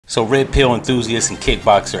So red pill enthusiast and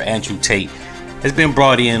kickboxer Andrew Tate has been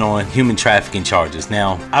brought in on human trafficking charges.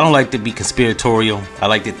 Now, I don't like to be conspiratorial. I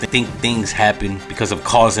like to think things happen because of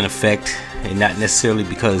cause and effect and not necessarily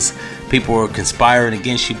because people are conspiring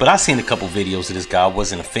against you. But I've seen a couple videos of this guy. I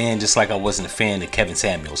wasn't a fan, just like I wasn't a fan of Kevin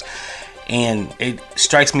Samuels. And it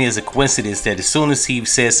strikes me as a coincidence that as soon as he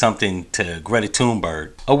says something to Greta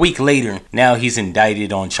Thunberg, a week later, now he's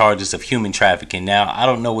indicted on charges of human trafficking. Now, I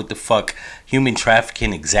don't know what the fuck human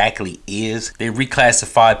trafficking exactly is. They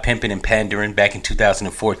reclassified pimping and pandering back in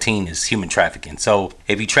 2014 as human trafficking. So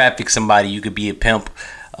if you traffic somebody, you could be a pimp,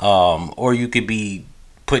 or you could be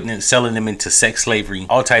selling them into sex slavery,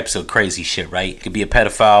 all types of crazy shit, right? It could be a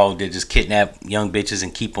pedophile that just kidnap young bitches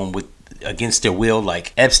and keep them against their will,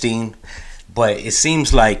 like Epstein. But it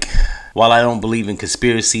seems like, while I don't believe in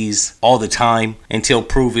conspiracies all the time until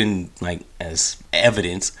proven like as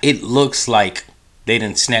evidence, it looks like they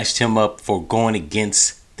done snatched him up for going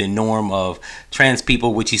against the norm of trans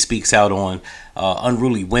people, which he speaks out on,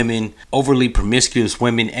 unruly women, overly promiscuous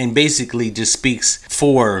women, and basically just speaks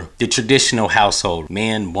for the traditional household,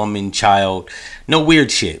 man, woman, child. No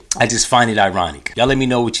weird shit. I just find it ironic. Y'all let me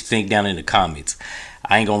know what you think down in the comments.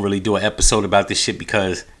 I ain't gonna really do an episode about this shit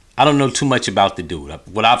because I don't know too much about the dude.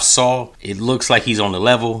 What I've saw, it looks like he's on the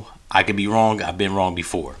level. I could be wrong. I've been wrong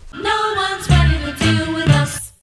before.